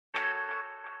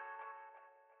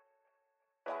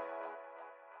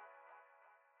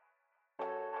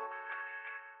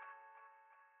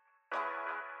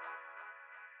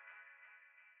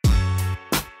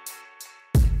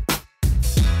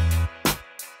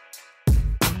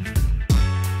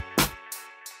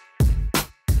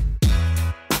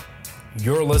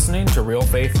You're listening to Real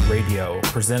Faith Radio,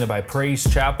 presented by Praise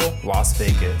Chapel, Las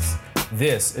Vegas.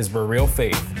 This is where real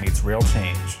faith meets real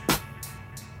change.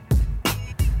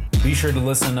 Be sure to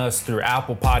listen to us through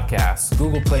Apple Podcasts,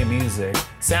 Google Play Music,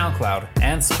 SoundCloud,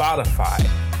 and Spotify.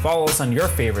 Follow us on your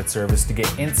favorite service to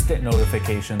get instant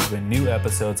notifications when new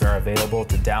episodes are available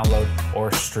to download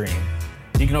or stream.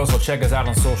 You can also check us out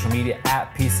on social media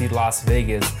at PC Las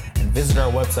Vegas and visit our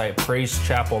website,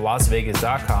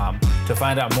 praisechapellasvegas.com, to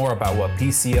find out more about what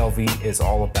PCLV is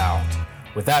all about.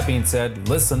 With that being said,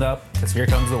 listen up, because here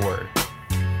comes the word.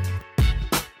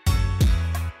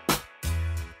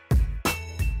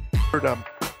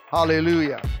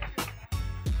 Hallelujah.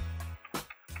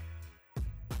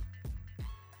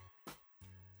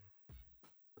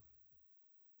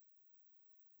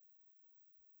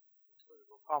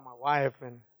 Call my wife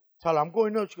and tell her I'm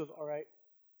going up. She goes, all right.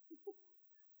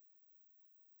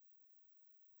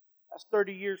 That's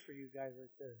 30 years for you guys right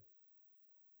there.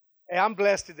 Hey, I'm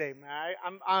blessed today, man.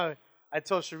 I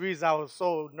told Cherise I was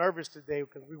so nervous today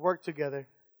because we work together,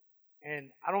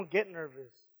 and I don't get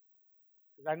nervous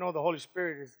because I know the Holy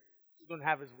Spirit is going to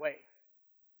have His way.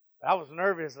 But I was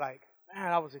nervous, like,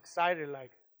 man, I was excited,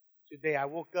 like, today. I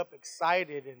woke up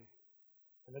excited and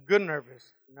a good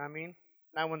nervous, you know what I mean?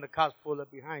 Not when the cops pull up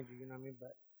behind you, you know what I mean?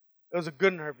 But it was a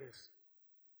good nervous.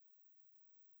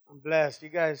 I'm blessed. You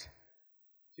guys,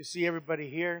 to see everybody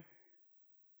here.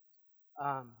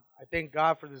 I thank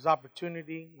God for this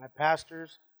opportunity. My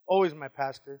pastors, always my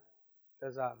pastor,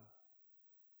 because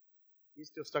he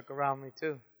still stuck around me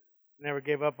too. Never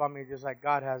gave up on me just like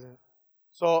God hasn't.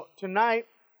 So tonight,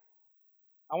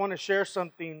 I want to share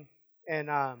something, and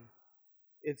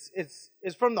it's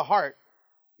from the heart,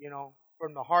 you know,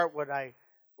 from the heart what I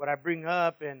bring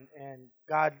up, and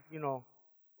God, you know,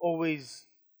 always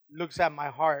looks at my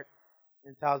heart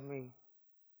and tells me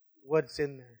what's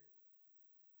in there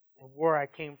and where I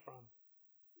came from.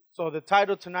 So the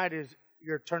title tonight is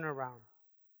Your Turnaround.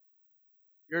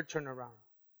 Your turnaround.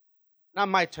 Not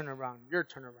my turnaround, your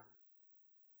turnaround.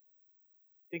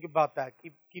 Think about that.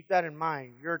 Keep that in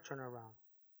mind, your turnaround.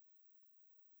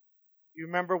 You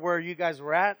remember where you guys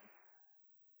were at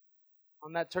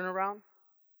on that turnaround?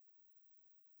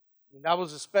 I mean, that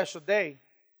was a special day.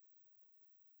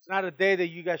 It's not a day that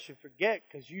you guys should forget,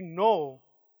 because you know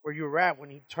where you were at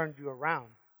when He turned you around.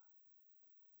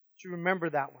 You remember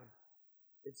that one.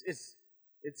 It's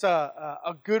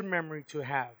a good memory to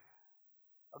have,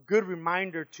 a good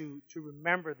reminder to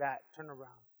remember that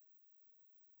turnaround.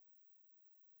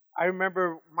 I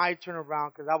remember my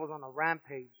turnaround because I was on a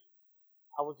rampage.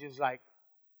 I was just like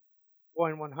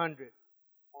going 100.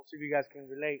 I'll see if you guys can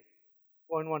relate.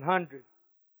 Going 100. I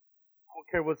don't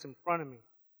care what's in front of me.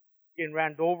 Getting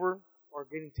ran over or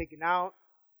getting taken out.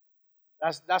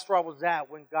 That's where I was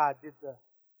at when God did the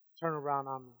turnaround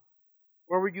on me.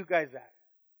 Where were you guys at?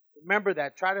 Remember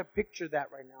that. Try to picture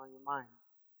that right now in your mind.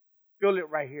 Feel it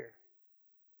right here.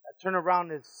 That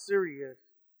turnaround is serious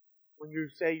when you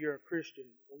say you're a Christian,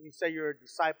 when you say you're a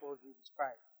disciple of Jesus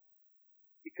Christ.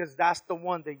 Because that's the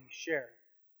one that you share.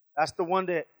 That's the one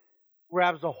that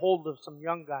grabs a hold of some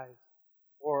young guys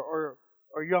or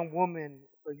young women,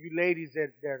 or you ladies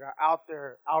that are out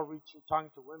there outreaching, talking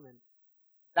to women.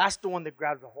 That's the one that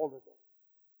grabs a hold of them.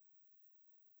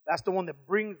 That's the one that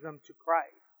brings them to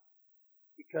Christ.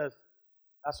 Because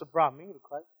that's what brought me to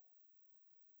Christ.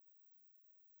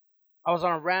 I was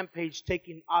on a rampage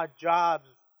taking odd jobs.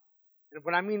 And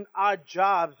when I mean odd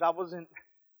jobs, I wasn't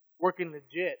working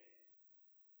legit.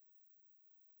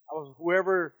 I was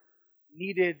whoever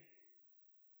needed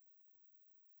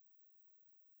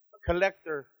a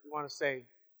collector, you want to say,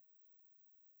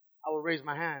 I will raise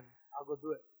my hand. I'll go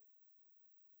do it.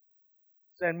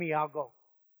 Send me, I'll go.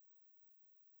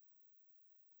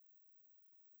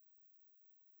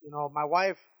 You know, my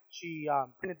wife, she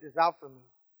printed this out for me.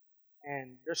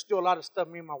 And there's still a lot of stuff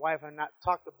me and my wife had not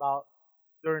talked about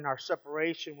during our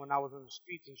separation when I was in the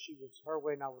streets and she was her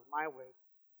way and I was my way.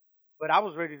 But I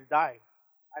was ready to die.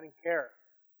 I didn't care.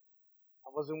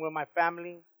 I wasn't with my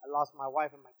family. I lost my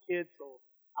wife and my kids, so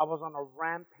I was on a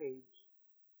rampage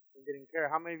and didn't care.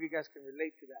 How many of you guys can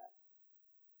relate to that?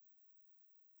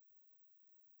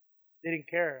 Didn't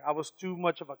care. I was too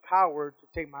much of a coward to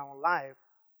take my own life.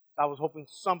 I was hoping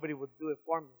somebody would do it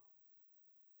for me.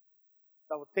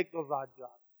 I would take those odd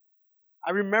jobs. I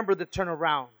remember the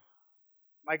turnaround.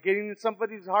 Am I getting in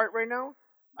somebody's heart right now?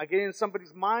 Am I getting in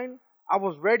somebody's mind? I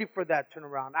was ready for that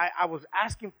turnaround. I was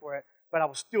asking for it, but I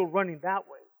was still running that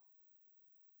way.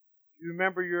 You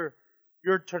remember your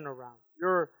turnaround,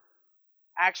 your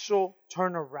actual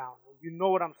turnaround. You know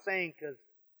what I'm saying, because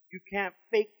you can't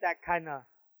fake that kind of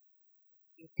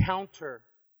encounter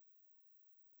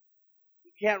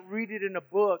can't read it in a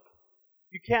book.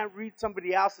 You can't read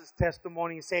somebody else's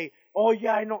testimony and say, oh,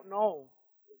 yeah, I don't know.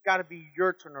 It's got to be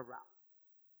your turnaround.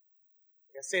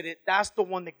 Like I said, that's the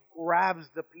one that grabs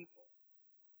the people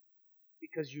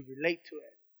because you relate to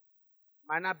it.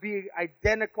 Might not be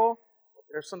identical, but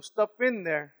there's some stuff in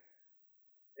there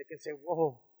that can say,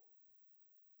 whoa,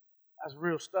 that's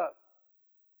real stuff.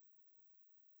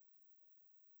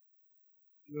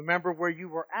 You remember where you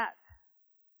were at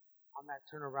on that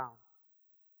turnaround.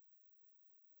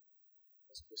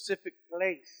 A specific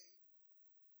place.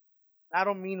 I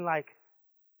don't mean like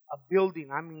a building.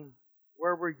 I mean,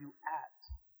 where were you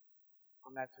at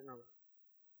on that turnaround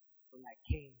when that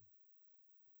came?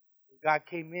 When God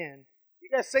came in. You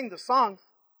guys sing the songs.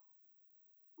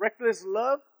 Reckless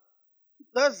love. Who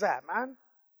does that, man?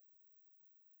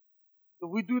 Do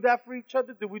we do that for each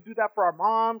other? Do we do that for our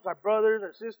moms, our brothers,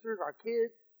 our sisters, our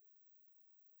kids?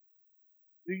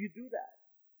 Do you do that?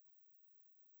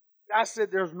 God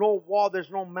said there's no wall,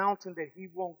 there's no mountain that He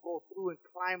won't go through and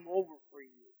climb over for you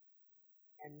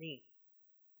and me.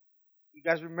 You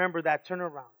guys remember that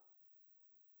turnaround?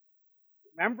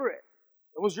 Remember it.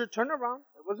 It was your turnaround.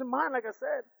 It wasn't mine, like I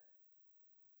said.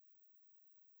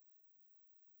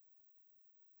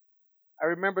 I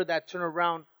remember that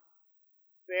turnaround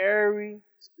very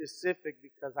specific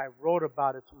because I wrote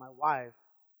about it to my wife.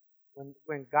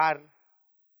 When God, I'm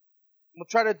going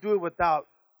to try to do it without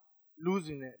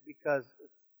losing it because,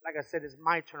 like I said, it's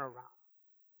my turnaround.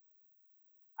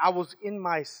 I was in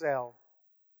my cell.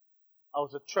 I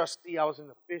was a trustee. I was in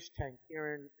the fish tank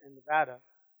here in Nevada.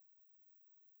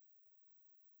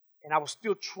 And I was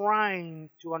still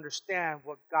trying to understand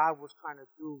what God was trying to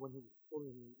do when He was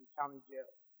pulling me in county jail.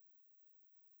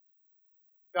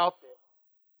 Felt it.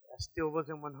 I still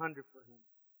wasn't 100 for Him.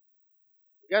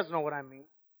 You guys know what I mean.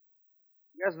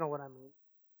 You guys know what I mean.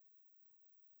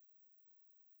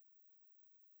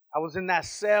 I was in that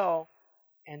cell,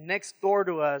 and next door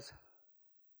to us,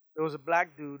 there was a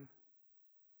black dude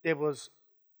that was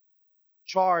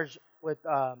charged with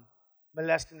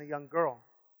molesting a young girl.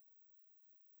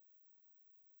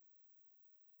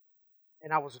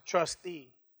 And I was a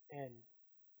trustee, and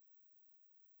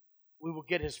we would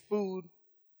get his food.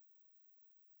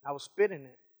 I was spitting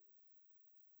it.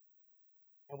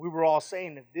 And we were all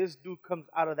saying, if this dude comes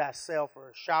out of that cell for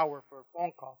a shower, for a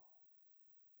phone call,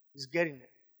 he's getting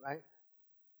it, right?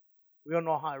 We all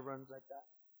know how it runs like that.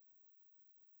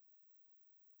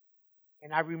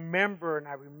 And I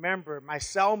remember my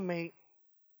cellmate,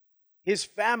 his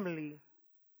family,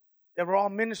 they were all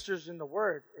ministers in the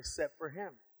Word except for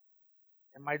him.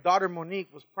 And my daughter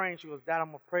Monique was praying. She goes, Dad, I'm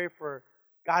going to pray for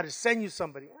God to send you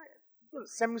somebody. You're going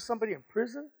to send me somebody in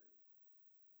prison?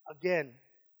 Again,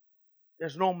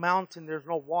 there's no mountain, there's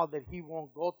no wall that He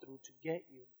won't go through to get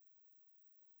you.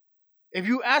 If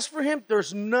you ask for Him,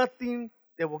 there's nothing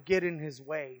that will get in His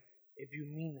way if you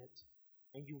mean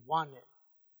it and you want it.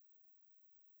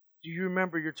 Do you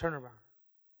remember your turnaround?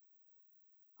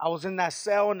 I was in that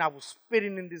cell and I was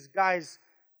spitting in this guy's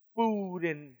food,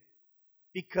 and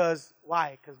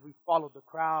why? Because we followed the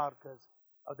crowd, because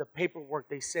of the paperwork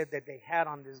they said that they had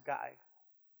on this guy.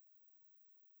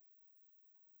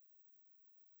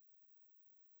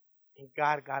 And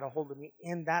God got a hold of me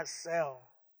in that cell.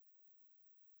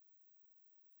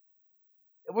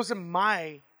 It wasn't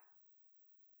my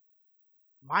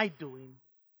doing.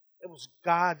 It was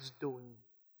God's doing.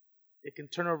 It can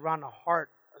turn around a heart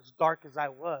as dark as I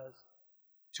was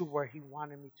to where He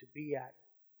wanted me to be at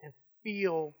and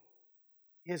feel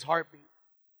His heartbeat.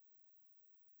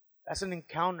 That's an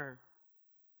encounter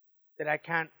that I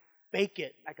can't fake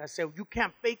it. Like I said, you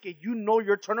can't fake it. You know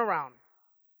your turnaround.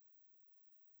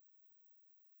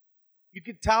 You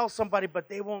can tell somebody, but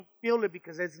they won't feel it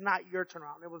because it's not your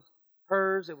turnaround. It was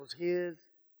hers. It was his.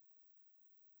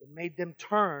 It made them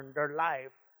turn their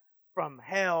life from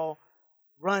hell,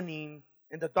 running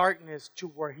in the darkness, to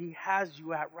where He has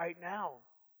you at right now.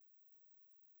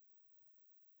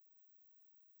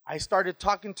 I started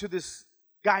talking to this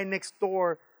guy next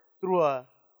door through a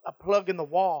plug in the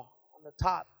wall on the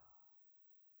top.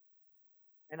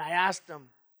 And I asked him,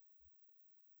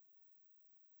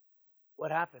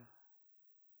 what happened?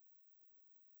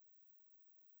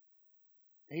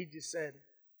 And he just said,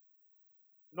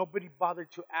 nobody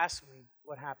bothered to ask me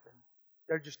what happened.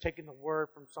 They're just taking the word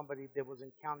from somebody that was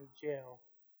in county jail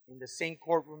in the same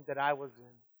courtroom that I was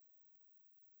in,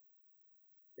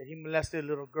 that he molested a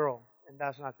little girl, and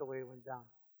that's not the way it went down.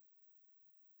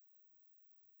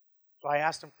 So I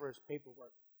asked him for his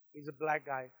paperwork. He's a black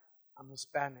guy. I'm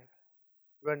Hispanic,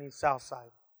 running South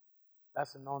Side.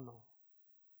 That's a no-no.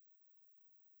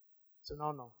 It's a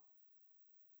no-no.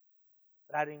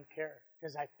 But I didn't care.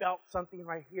 Because I felt something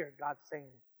right here, God saying,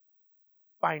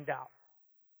 find out.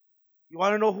 You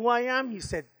want to know who I am? He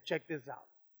said, check this out.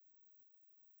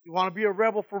 You want to be a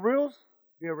rebel for reals?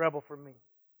 Be a rebel for me.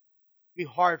 Be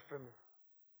hard for me.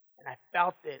 And I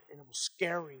felt it, and it was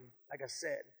scary, like I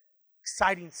said.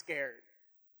 Exciting, scared.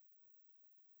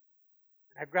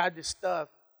 And I grabbed this stuff,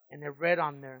 and it read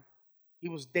on there, he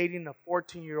was dating a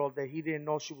 14-year-old that he didn't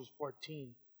know she was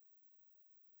 14.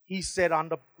 He said on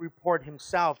the report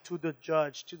himself to the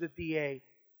judge, to the DA,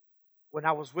 when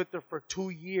I was with her for 2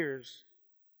 years,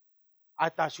 I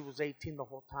thought she was 18 the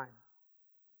whole time.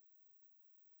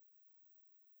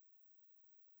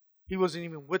 He wasn't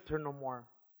even with her no more.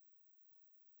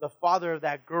 The father of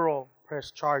that girl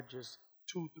pressed charges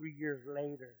 2-3 years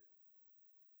later.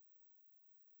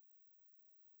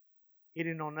 He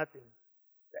didn't know nothing.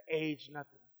 The age,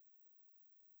 nothing.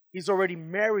 He's already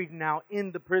married now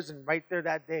in the prison right there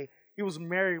that day. He was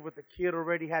married with a kid,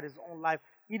 already had his own life.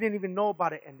 He didn't even know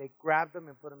about it, and they grabbed him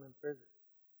and put him in prison.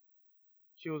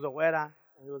 She was a güera,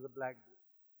 and he was a black dude.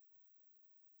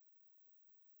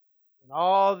 And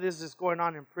all this is going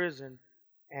on in prison,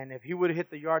 and if he would have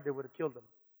hit the yard, they would have killed him.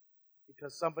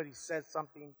 Because somebody said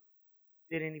something,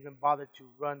 they didn't even bother to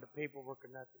run the paperwork or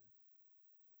nothing.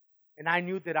 And I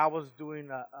knew that I was doing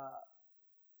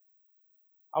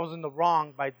I was in the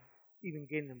wrong by even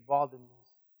getting involved in this.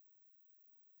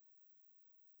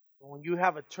 But when you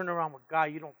have a turnaround with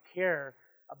God, you don't care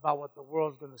about what the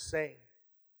world's going to say.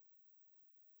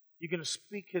 You're going to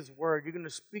speak His word. You're going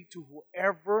to speak to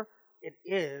whoever it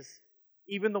is,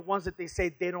 even the ones that they say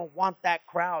they don't want that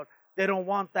crowd. They don't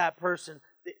want that person.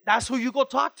 That's who you go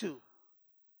talk to.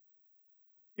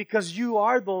 Because you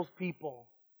are those people.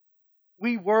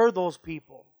 We were those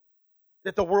people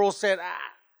that the world said,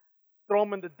 throw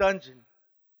them in the dungeon.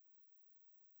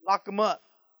 Lock them up.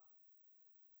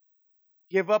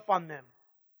 Give up on them.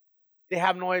 They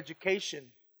have no education.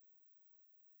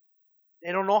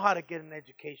 They don't know how to get an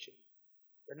education.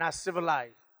 They're not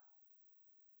civilized.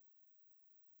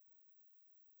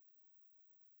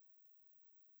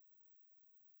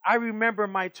 I remember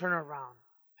my turnaround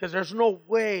because there's no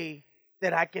way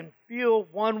that I can feel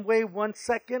one way 1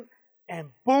 second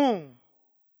and boom,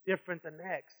 different the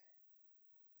next.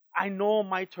 I know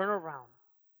my turnaround.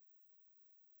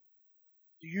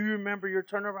 Do you remember your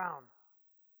turnaround?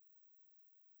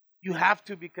 You have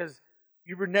to, because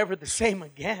you were never the same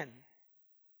again.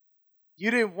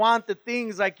 You didn't want the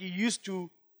things like you used to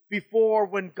before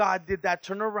when God did that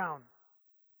turnaround.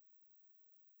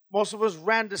 Most of us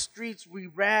ran the streets. We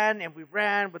ran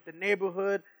with the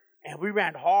neighborhood, and we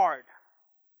ran hard.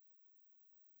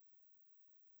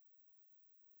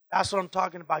 That's what I'm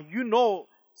talking about. You know,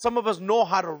 some of us know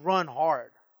how to run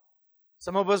hard.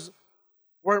 Some of us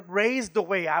weren't raised the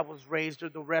way I was raised, or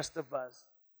the rest of us.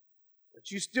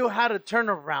 But you still had a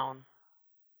turnaround.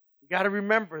 You got to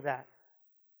remember that.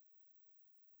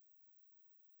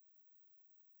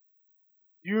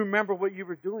 Do you remember what you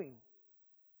were doing?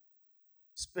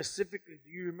 Specifically,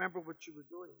 do you remember what you were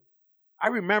doing? I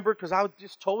remember because I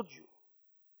just told you.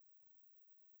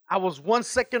 I was 1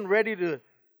 second ready to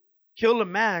kill a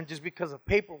man just because of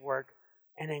paperwork,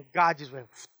 and then God just went,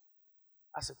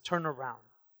 that's a turnaround.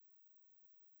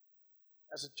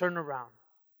 That's a turnaround.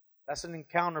 That's an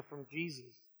encounter from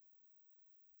Jesus.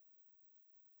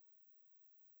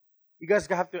 You guys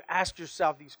have to ask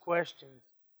yourself these questions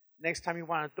next time you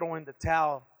want to throw in the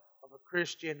towel of a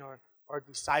Christian or a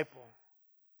disciple.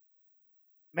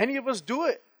 Many of us do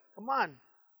it. Come on.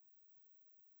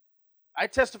 I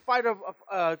testified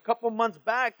a couple months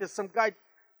back that some guy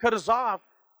cut us off,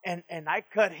 and I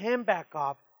cut him back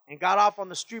off and got off on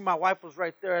the street. My wife was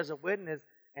right there as a witness,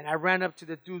 and I ran up to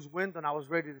the dude's window, and I was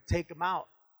ready to take him out.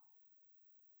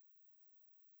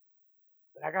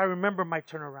 But I got to remember my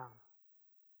turnaround.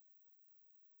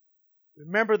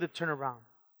 Remember the turnaround.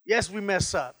 Yes, we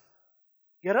mess up.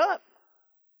 Get up.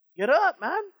 Get up,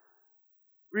 man.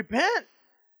 Repent.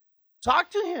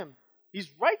 Talk to Him. He's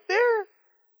right there.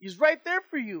 He's right there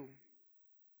for you.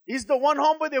 He's the one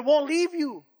homeboy that won't leave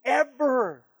you,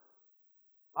 ever.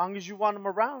 As long as you want Him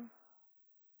around.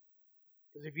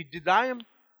 Because if you deny Him,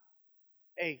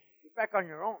 hey, you're back on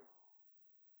your own.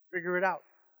 Figure it out.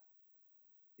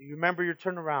 Do you remember your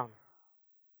turnaround?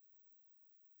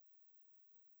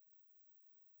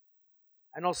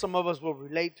 I know some of us will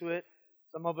relate to it.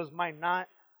 Some of us might not.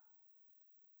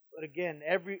 But again,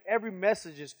 every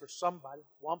message is for somebody.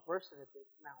 One person, if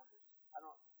it's now.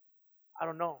 I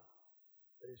don't know.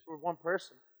 But it's for one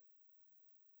person.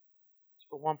 It's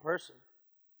for one person.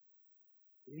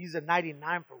 He's a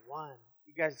 99 for one.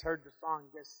 You guys heard the song.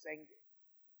 You guys sang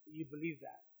it. Do you believe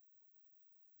that?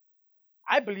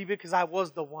 I believe it because I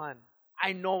was the one.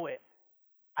 I know it.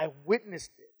 I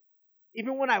witnessed it.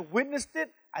 Even when I witnessed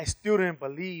it, I still didn't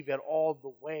believe it all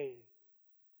the way.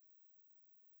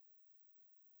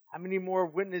 How many more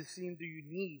witnessing do you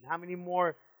need? How many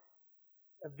more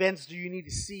events do you need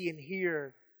to see and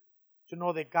hear to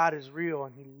know that God is real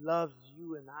and He loves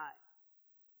you and I?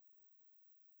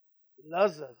 He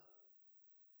loves us.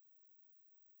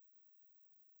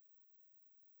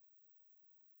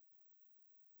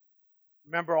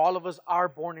 Remember, all of us are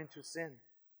born into sin.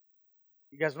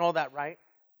 You guys know that, right?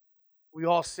 We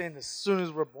all sin as soon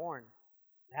as we're born.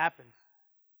 It happens.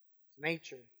 It's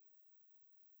nature.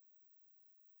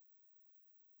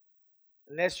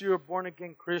 Unless you're a born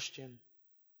again Christian,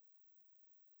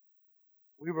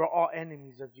 we were all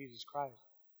enemies of Jesus Christ.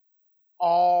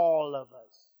 All of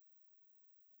us.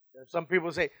 Some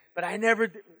people say, but I never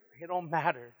did. It don't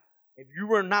matter. If you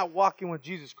were not walking with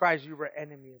Jesus Christ, you were an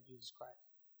enemy of Jesus Christ.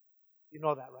 You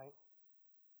know that, right?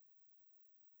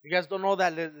 If you guys don't know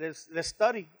that, let's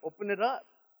study. Open it up.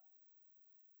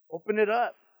 Open it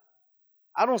up.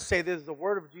 I don't say this. The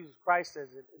word of Jesus Christ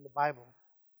says it in the Bible.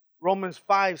 Romans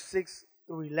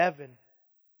 5:6-11.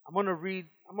 I'm gonna read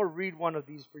one of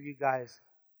these for you guys.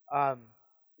 We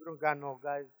don't got no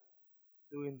guys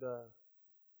doing the.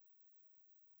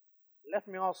 Left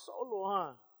me all solo,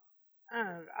 huh?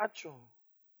 Acho.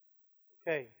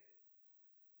 Okay.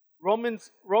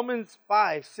 Romans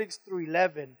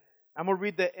 5:6-11. I'm gonna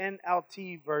read the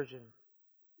NLT version.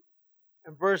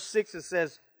 In verse 6 it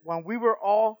says, when we were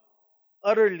all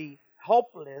utterly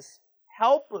helpless,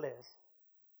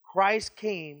 Christ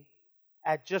came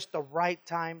at just the right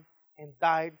time and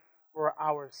died for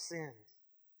our sins.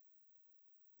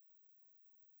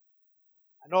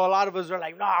 I know a lot of us are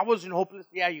like, no, I wasn't hopeless.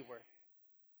 Yeah, you were.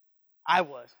 I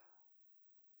was.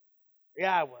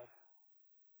 Yeah, I was.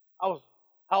 I was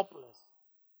helpless.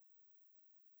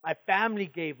 My family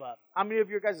gave up. How many of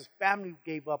your guys' family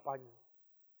gave up on you?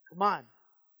 Come on.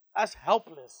 That's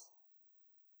helpless.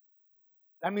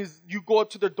 That means you go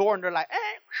to the door and they're like,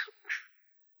 eh.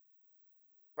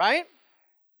 Right?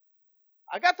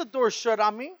 I got the door shut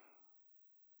on me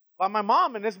by my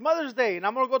mom, and it's Mother's Day, and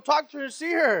I'm going to go talk to her and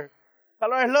see her. Tell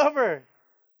her I love her.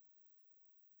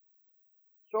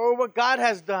 Show her what God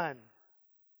has done.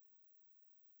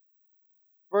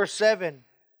 Verse 7.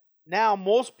 Now,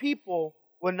 most people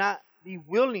will not be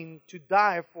willing to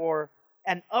die for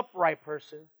an upright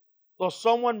person, though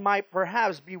someone might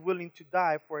perhaps be willing to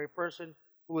die for a person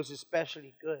who is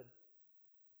especially good.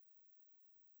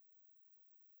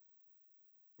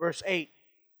 Verse 8.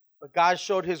 But God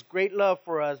showed His great love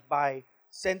for us by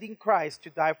sending Christ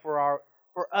to die for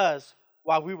us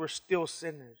while we were still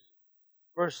sinners.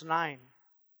 Verse 9.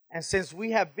 And since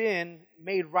we have been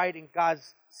made right in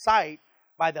God's sight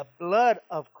by the blood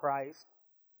of Christ,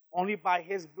 only by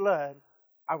His blood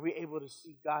are we able to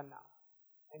see God now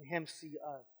and Him see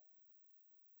us.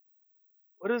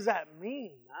 What does that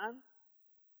mean, man?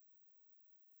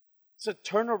 It's a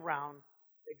turnaround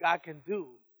that God can do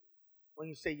when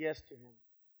you say yes to Him.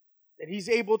 That He's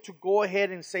able to go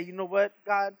ahead and say, you know what,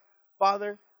 God,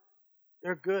 Father,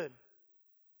 they're good.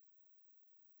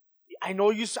 I know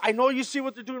you see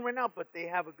what they're doing right now, but they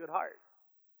have a good heart.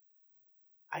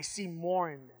 I see more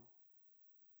in them.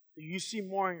 Do you see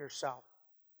more in yourself?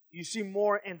 Do you see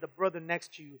more in the brother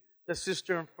next to you, the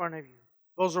sister in front of you,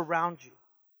 those around you?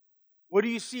 What do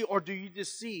you see? Or do you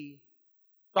just see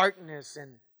darkness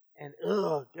and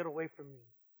get away from me?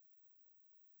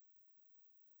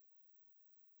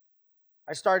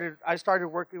 I started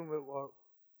working with,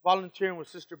 volunteering with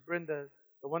Sister Brenda,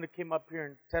 the one that came up here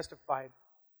and testified,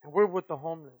 and we're with the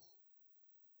homeless.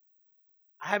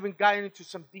 I haven't gotten into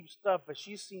some deep stuff, but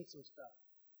she's seen some stuff.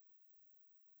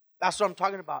 That's what I'm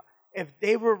talking about. If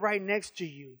they were right next to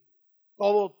you,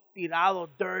 todo tirado,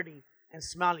 dirty, and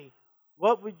smelly,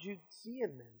 what would you see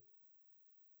in them?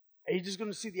 Are you just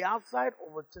going to see the outside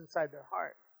or what's inside their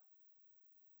heart?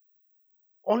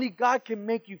 Only God can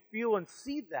make you feel and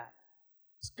see that.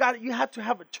 You have to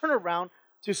have a turnaround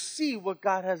to see what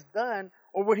God has done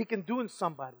or what He can do in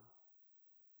somebody.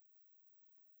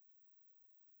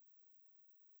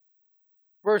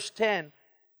 Verse 10,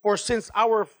 for since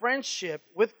our friendship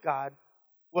with God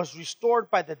was restored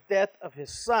by the death of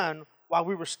His Son while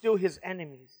we were still His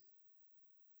enemies,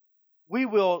 we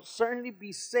will certainly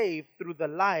be saved through the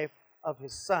life of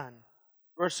His Son.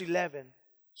 Verse 11,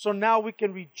 so now we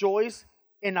can rejoice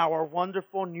in our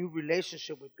wonderful new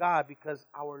relationship with God because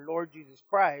our Lord Jesus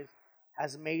Christ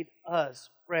has made us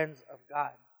friends of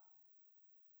God.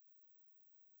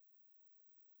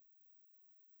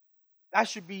 That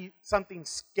should be something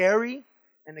scary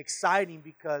and exciting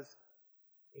because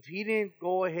if He didn't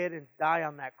go ahead and die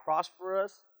on that cross for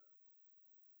us,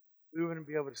 we wouldn't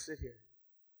be able to sit here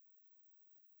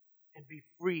and be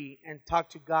free and talk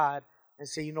to God and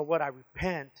say, you know what, I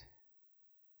repent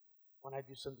when I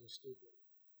do something stupid.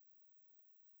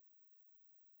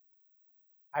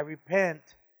 I repent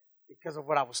because of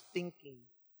what I was thinking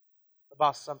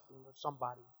about something or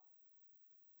somebody.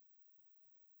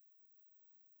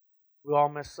 We all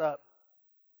mess up.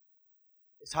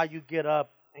 It's how you get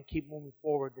up and keep moving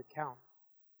forward that counts.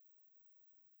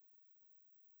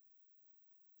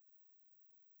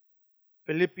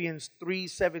 Philippians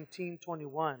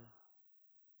 3:17-21.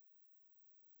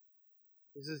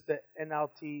 This is the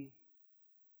NLT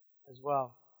as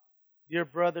well. Dear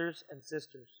brothers and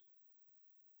sisters,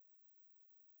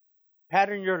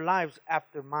 pattern your lives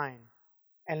after mine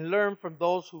and learn from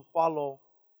those who follow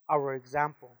our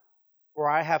example. For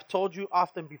I have told you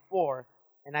often before,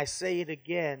 and I say it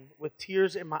again with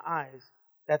tears in my eyes,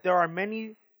 that there are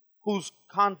many whose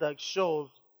conduct shows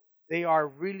they are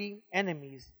really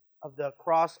enemies of the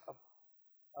cross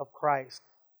of Christ.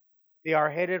 They are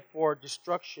headed for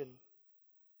destruction.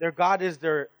 Their God is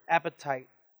their appetite.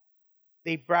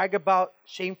 They brag about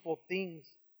shameful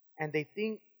things, and they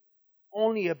think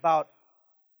only about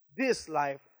this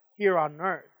life here on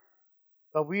earth.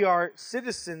 But we are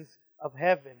citizens of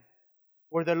heaven,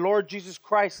 where the Lord Jesus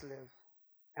Christ lives,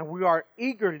 and we are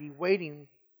eagerly waiting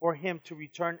for him to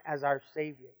return as our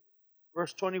Savior.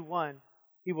 Verse 21,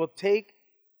 he will take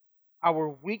our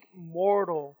weak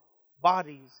mortal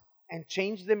bodies and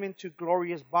change them into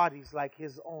glorious bodies like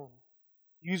his own,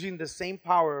 using the same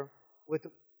power with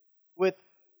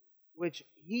which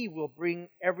he will bring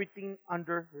everything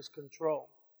under his control.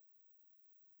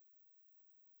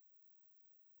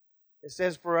 It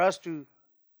says for us to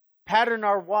pattern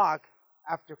our walk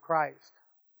after Christ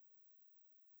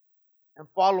and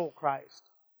follow Christ,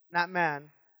 not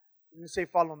man. You didn't say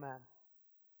follow man.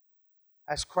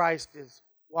 As Christ is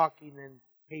walking and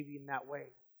paving that way.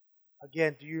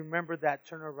 Again, do you remember that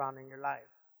turnaround in your life?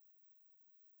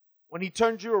 When he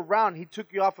turned you around, he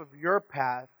took you off of your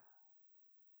path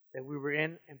that we were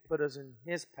in and put us in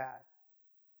his path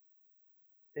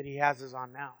that he has us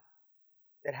on now.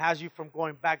 That has you from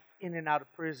going back in and out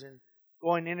of prison,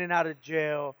 going in and out of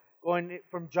jail, going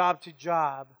from job to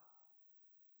job.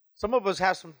 Some of us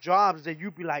have some jobs that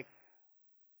you'd be like,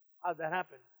 how'd that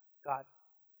happen, God?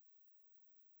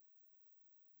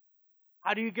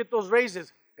 How do you get those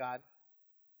raises, God?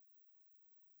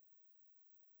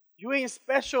 You ain't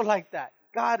special like that.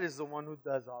 God is the one who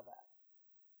does all that.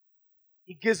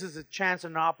 He gives us a chance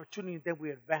and an opportunity that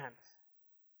we advance.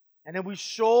 And then we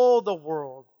show the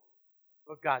world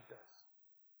what God does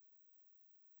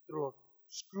through a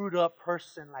screwed up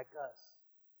person like us,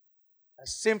 a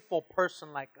sinful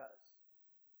person like us.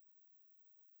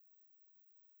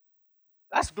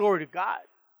 That's glory to God.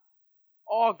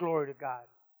 All glory to God.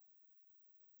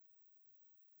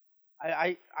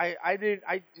 I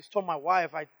just told my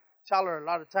wife, I tell her a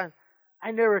lot of times,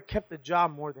 I never kept a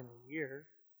job more than a year.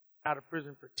 Out of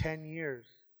prison for 10 years.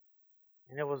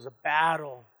 And it was a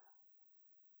battle.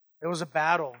 It was a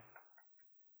battle.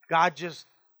 God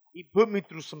he put me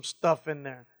through some stuff in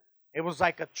there. It was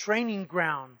like a training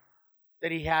ground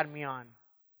that he had me on.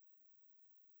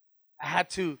 I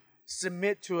had to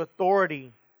submit to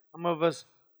authority. Some of us,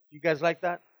 you guys like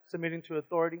that? Submitting to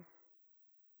authority?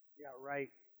 Yeah, right.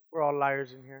 We're all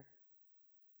liars in here.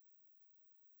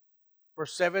 For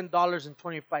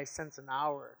 $7.25 an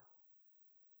hour.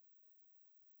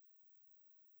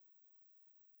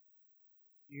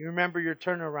 Do you remember your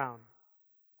turnaround?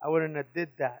 I wouldn't have did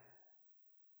that.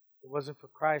 It wasn't for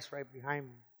Christ right behind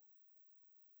me.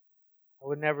 I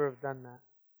would never have done that.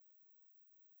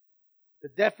 The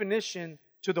definition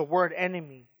to the word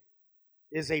enemy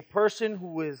is a person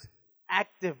who is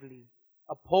actively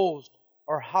opposed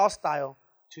or hostile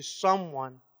to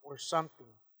someone or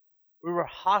something. We were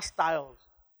hostiles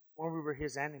when we were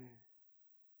his enemy.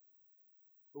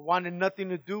 We wanted nothing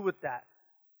to do with that.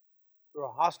 We were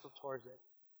hostile towards it.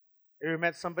 You ever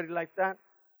met somebody like that?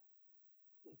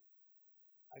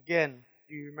 Again,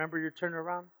 do you remember your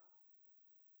turnaround?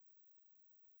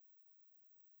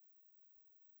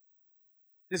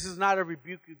 This is not a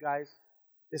rebuke, you guys.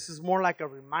 This is more like a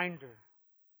reminder.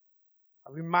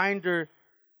 A reminder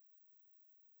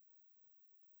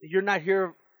that you're not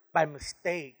here by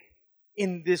mistake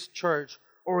in this church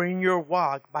or in your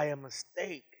walk by a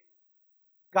mistake.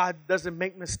 God doesn't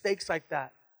make mistakes like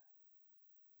that.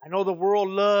 I know the world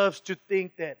loves to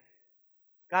think that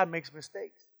God makes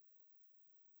mistakes.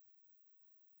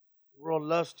 The world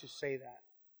loves to say that.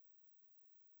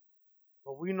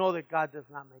 But we know that God does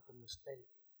not make a mistake.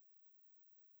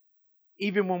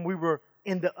 Even when we were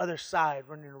in the other side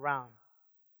running around,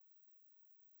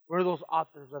 We're those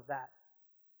authors of that.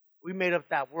 We made up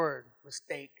that word,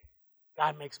 mistake.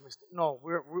 God makes mistakes. No,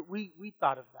 we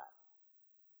thought of that.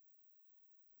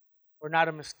 We're not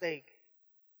a mistake.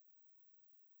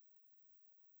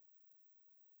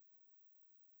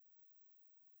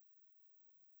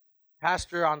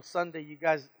 Pastor on Sunday, you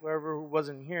guys, whoever who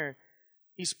wasn't here,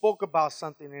 he spoke about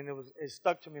something and it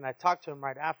stuck to me, and I talked to him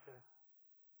right after.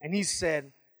 And he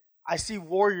said, I see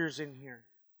warriors in here.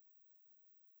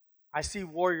 I see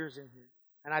warriors in here.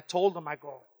 And I told him, I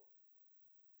go,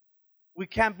 we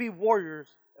can't be warriors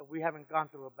if we haven't gone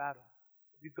through a battle.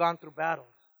 If you've gone through battles,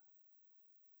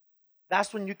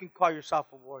 that's when you can call yourself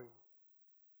a warrior.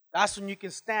 That's when you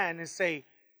can stand and say,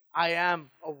 I am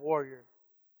a warrior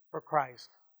for Christ.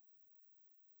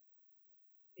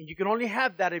 And you can only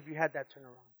have that if you had that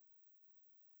turnaround.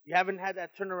 If you haven't had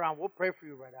that turnaround, we'll pray for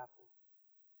you right after.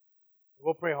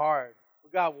 We'll pray hard. We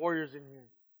got warriors in here.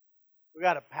 We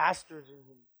got pastors in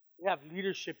here. We have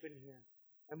leadership in here.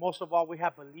 And most of all, we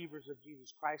have believers of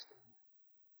Jesus Christ in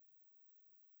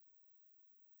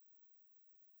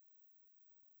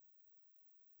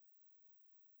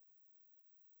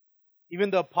here.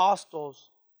 Even the apostles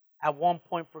at one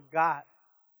point forgot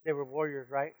they were warriors,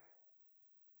 right?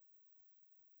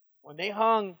 When they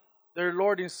hung their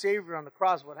Lord and Savior on the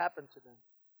cross, what happened to them?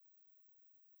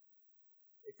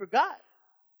 They forgot.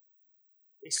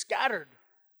 They scattered.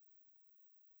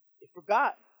 They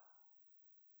forgot.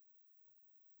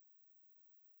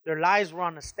 Their lives were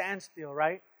on a standstill,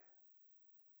 right?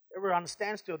 They were on a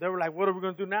standstill. They were like, what are we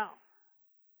going to do now?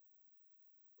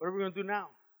 What are we going to do now?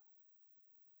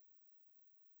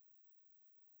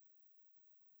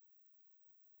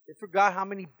 They forgot how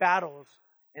many battles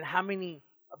and how many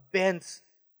events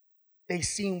they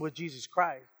seen with Jesus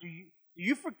Christ. Do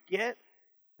you forget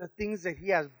the things that He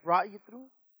has brought you through?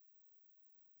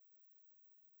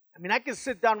 I mean, I can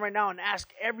sit down right now and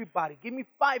ask everybody, give me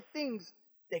 5 things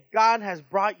that God has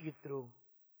brought you through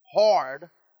hard,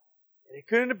 and it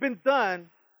couldn't have been done,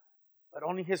 but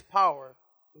only His power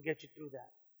can get you through that.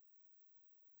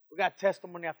 We got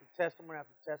testimony after testimony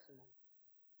after testimony.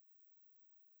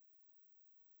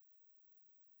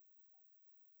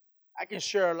 I can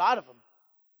share a lot of them.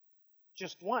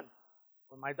 Just one.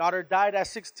 When my daughter died at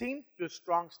 16, stood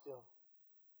strong still.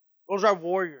 Those are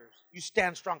warriors. You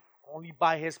stand strong only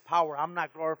by His power. I'm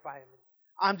not glorifying Him.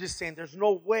 I'm just saying there's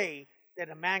no way that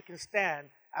a man can stand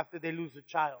after they lose a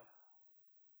child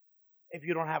if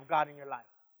you don't have God in your life.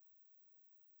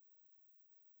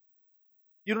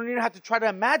 You don't even have to try to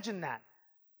imagine that.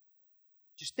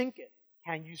 Just think it.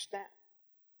 Can you stand?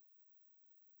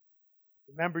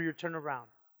 Remember your turnaround.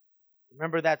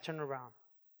 Remember that turnaround.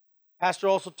 Pastor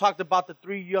also talked about the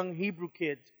 3 young Hebrew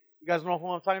kids. You guys know who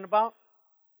I'm talking about?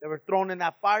 They were thrown in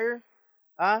that fire.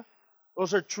 Huh?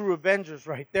 Those are true Avengers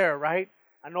right there, right?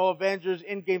 I know Avengers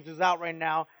Endgames is out right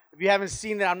now. If you haven't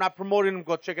seen it, I'm not promoting them.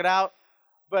 Go check it out.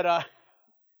 But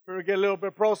we're going to get a little bit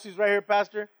of proceeds right here,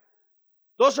 Pastor.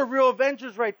 Those are real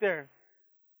Avengers right there.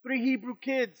 3 Hebrew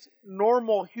kids,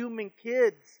 normal human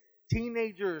kids,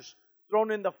 teenagers,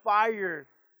 thrown in the fire.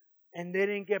 And they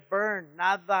didn't get burned.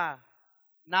 Nada.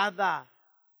 Nada.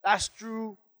 That's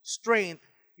true strength.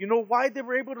 You know why they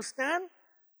were able to stand?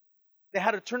 They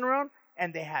had a turnaround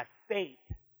and they had faith.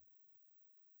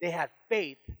 They had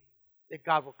faith that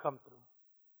God will come through.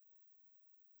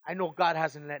 I know God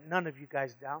hasn't let none of you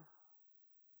guys down.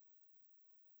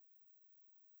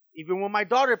 Even when my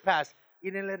daughter passed,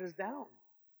 He didn't let us down.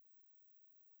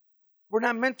 We're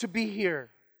not meant to be here.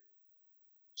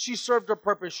 She served her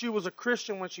purpose. She was a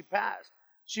Christian when she passed.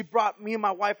 She brought me and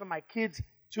my wife and my kids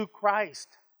to Christ.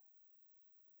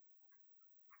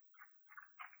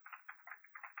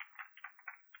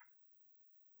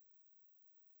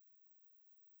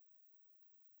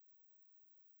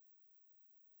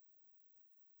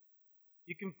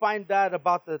 You can find that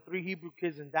about the 3 Hebrew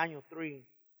kids in Daniel 3.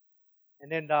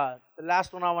 And then the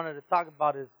last one I wanted to talk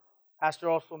about is Pastor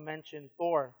also mentioned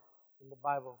Thor in the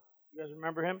Bible. You guys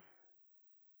remember him?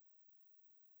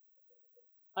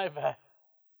 My bad.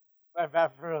 My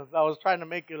bad for real. I was trying to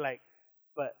make it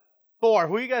but Thor.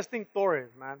 Who you guys think Thor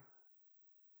is, man?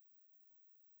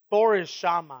 Thor is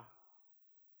Shama.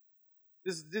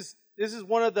 This is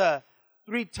one of the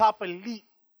 3 top elite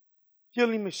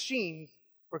killing machines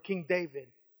for King David.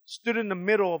 Stood in the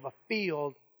middle of a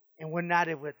field and went at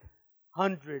it with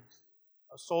hundreds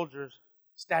of soldiers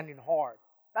standing hard.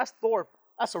 That's Thor.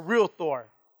 That's a real Thor.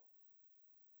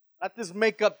 Not this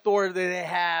makeup Thor that they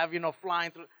have, flying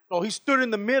through. No, he stood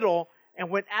in the middle and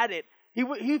went at it.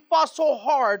 He fought so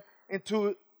hard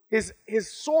into his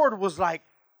sword was like,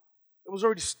 it was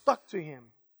already stuck to him.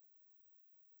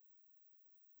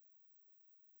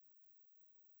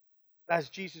 That's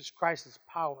Jesus Christ's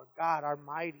power, God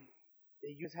Almighty, that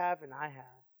you have and I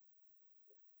have.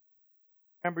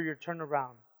 Remember your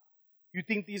turnaround. You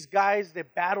think these guys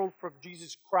that battled for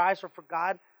Jesus Christ or for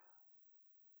God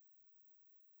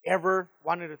ever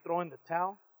wanted to throw in the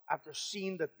towel after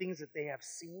seeing the things that they have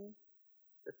seen?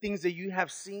 The things that you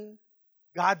have seen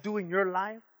God do in your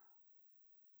life?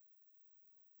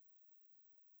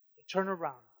 You turn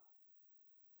around.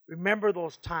 Remember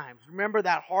those times. Remember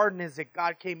that hardness that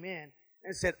God came in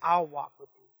and said, I'll walk with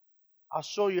you. I'll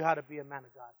show you how to be a man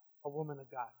of God, a woman of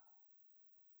God.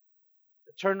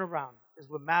 The turnaround is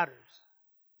what matters.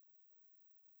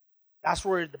 That's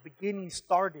where the beginning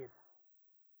started.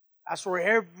 That's where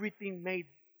everything made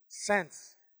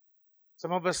sense.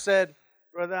 Some of us said,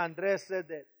 Brother Andres said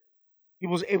that he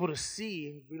was able to see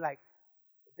and be like,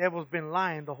 the devil's been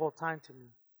lying the whole time to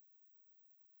me.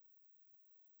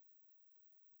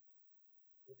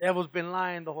 The devil's been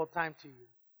lying the whole time to you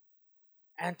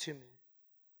and to me.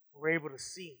 We're able to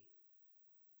see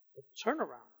the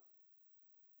turnaround.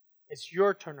 It's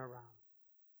your turnaround.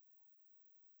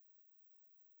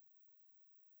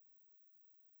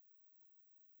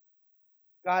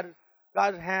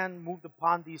 God's hand moved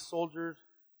upon these soldiers,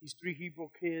 these 3 Hebrew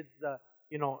kids,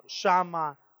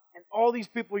 Shammah, and all these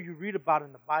people you read about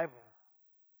in the Bible.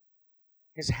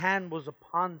 His hand was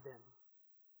upon them.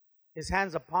 His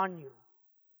hand's upon you.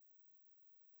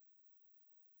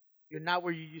 You're not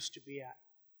where you used to be at.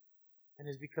 And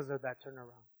it's because of that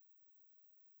turnaround.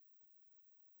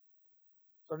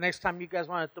 So next time you guys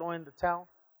want to throw in the towel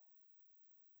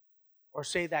or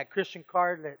say that Christian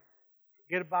card that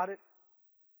forget about it,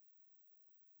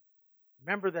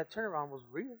 remember that turnaround was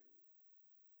real.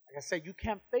 Like I said, you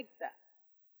can't fake that.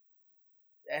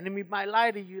 The enemy might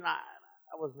lie to you. Nah,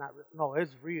 that was not real. No,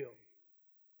 it's real.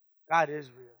 God is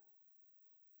real.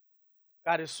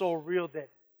 God is so real that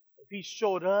if He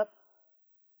showed up,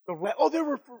 they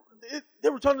were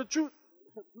telling the truth.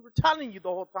 We were telling you the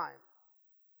whole time.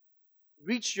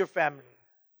 Reach your family.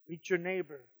 Reach your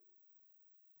neighbor.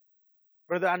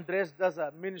 Brother Andres does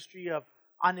a ministry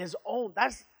on his own.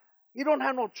 He don't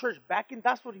have no church backing.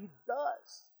 That's what he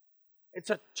does.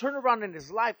 It's a turnaround in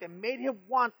his life that made him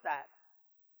want that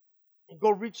and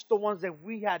go reach the ones that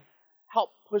we had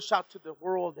helped push out to the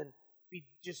world and be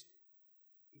just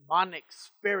demonic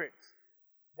spirits,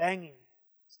 banging,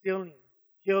 stealing,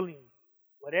 killing,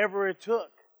 whatever it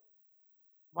took.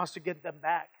 Wants to get them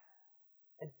back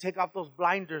and take off those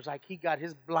blinders like he got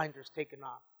his blinders taken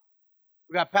off.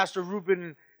 We got Pastor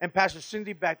Ruben and Pastor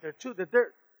Cindy back there too.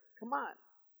 Come on.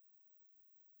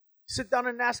 Sit down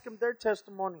and ask them their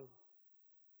testimony.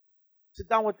 Sit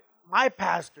down with my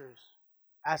pastors.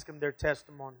 Ask them their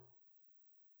testimony.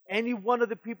 Any one of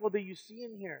the people that you see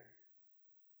in here.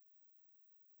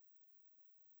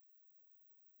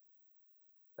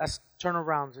 That's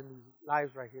turnarounds in these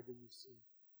lives right here that you see.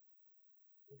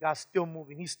 And God's still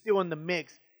moving. He's still in the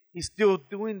mix. He's still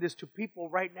doing this to people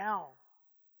right now.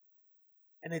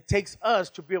 And it takes us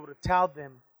to be able to tell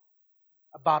them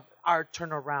about our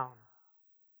turnaround.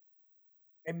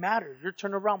 It matters. Your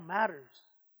turnaround matters.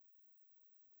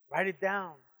 Write it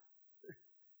down.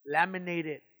 Laminate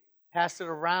it. Pass it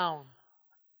around.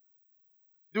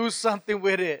 Do something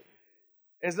with it.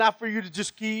 It's not for you to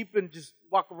just keep and just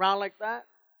walk around like that.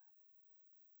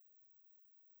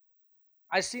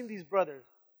 I seen these brothers.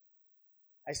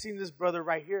 I seen this brother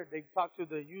right here. They talk to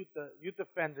the youth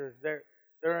offenders.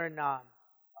 They're in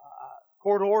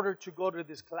court order to go to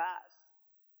this class.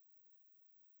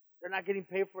 They're not getting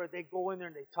paid for it. They go in there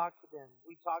and they talk to them.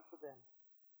 We talk to them.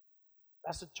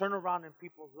 That's a turnaround in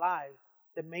people's lives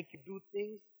that make you do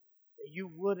things that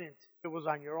you wouldn't if it was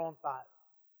on your own thought.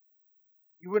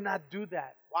 You would not do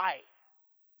that. Why?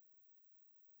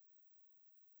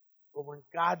 But when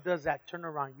God does that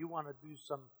turnaround, you want to do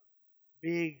some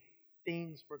big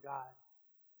things for God.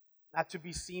 Not to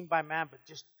be seen by man, but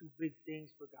just do big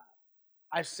things for God.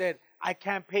 I said, I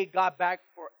can't pay God back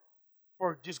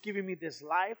for just giving me this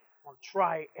life. I'm going to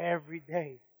try every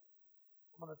day.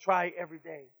 I'm going to try every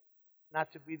day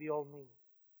not to be the old me.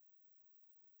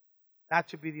 Not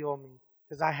to be the old me.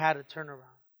 Because I had a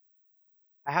turnaround.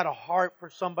 I had a heart for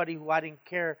somebody who I didn't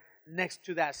care next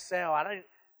to that cell.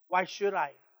 Why should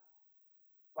I?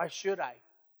 Why should I?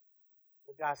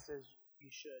 But God says you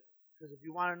should. Because if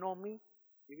you want to know me,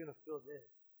 you're going to feel this.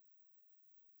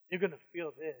 You're going to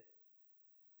feel this.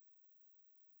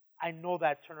 I know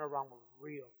that turnaround was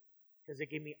real. Because it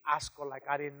gave me asco like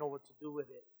I didn't know what to do with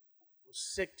it. I was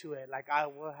sick to it. Like,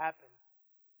 what happened?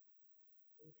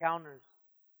 Encounters.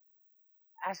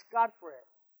 Ask God for it.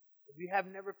 If you have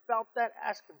never felt that,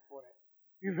 ask Him for it.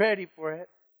 Be ready for it.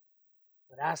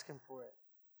 But ask Him for it.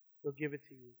 He'll give it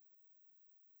to you.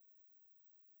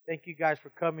 Thank you guys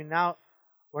for coming out.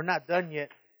 We're not done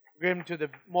yet. We're getting to the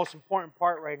most important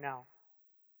part right now.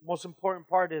 The most important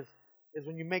part is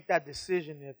when you make that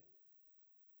decision, if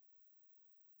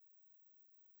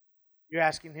you're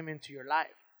asking Him into your life.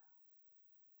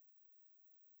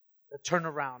 The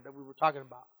turnaround that we were talking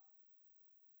about.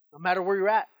 No matter where you're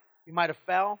at, you might have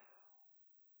fell.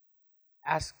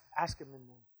 Ask Him in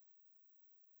there.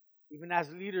 Even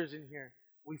as leaders in here,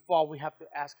 we fall, we have to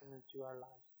ask Him into our lives.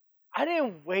 I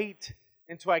didn't wait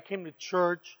until I came to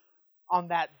church on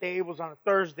that day. It was on a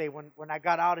Thursday when I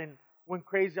got out and went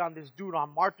crazy on this dude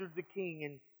on Martin Luther King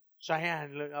in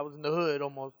Cheyenne. Look, I was in the hood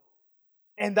almost.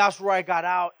 And that's where I got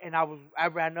out and I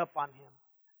ran up on him.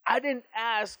 I didn't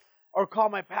ask or call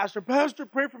my pastor, Pastor,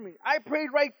 pray for me. I prayed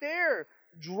right there,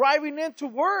 driving into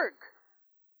work.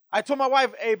 I told my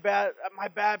wife, hey, my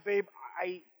bad, babe.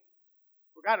 I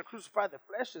forgot to crucify the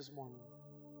flesh this morning.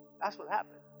 That's what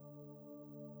happened.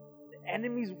 The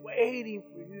enemy's waiting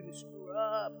for you to screw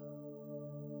up.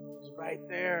 He's right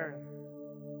there.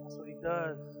 That's what he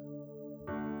does.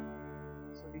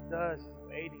 That's what he does. He's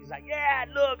waiting. He's like, yeah,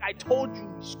 look, I told you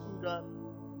he screwed up.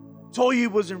 Told you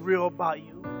it wasn't real about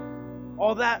you.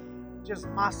 All that, just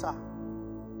masa.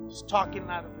 Just talking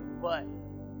out of his butt.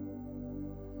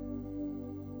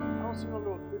 I don't see no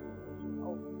little kid.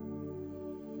 Oh.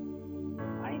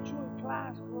 Why ain't you in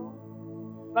class, bro?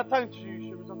 I'm not talking to you,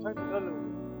 Shivers. I'm talking to the other one.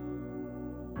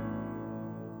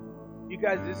 You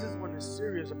guys, this is when it's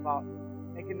serious about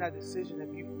making that decision.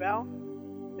 If you fell,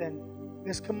 then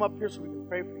just come up here so we can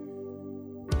pray for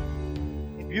you.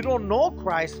 If you don't know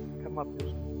Christ, come up here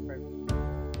so we can pray for you.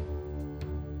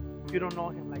 If you don't know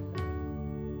Him like that.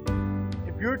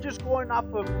 If you're just going off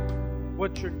of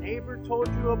what your neighbor told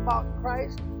you about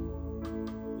Christ,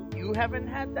 you haven't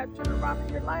had that turnaround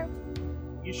in your life,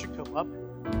 you should come up here.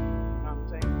 You know what I'm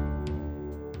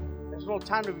saying? There's no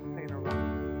time to be playing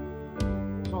around.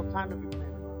 There's no time to be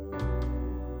playing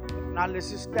around. If not, let's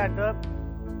just stand up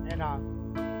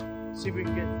and see if we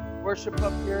can get worship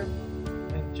up here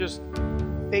and just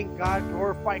thank God,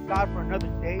 glorify God for another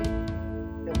day,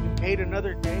 that we made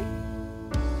another day.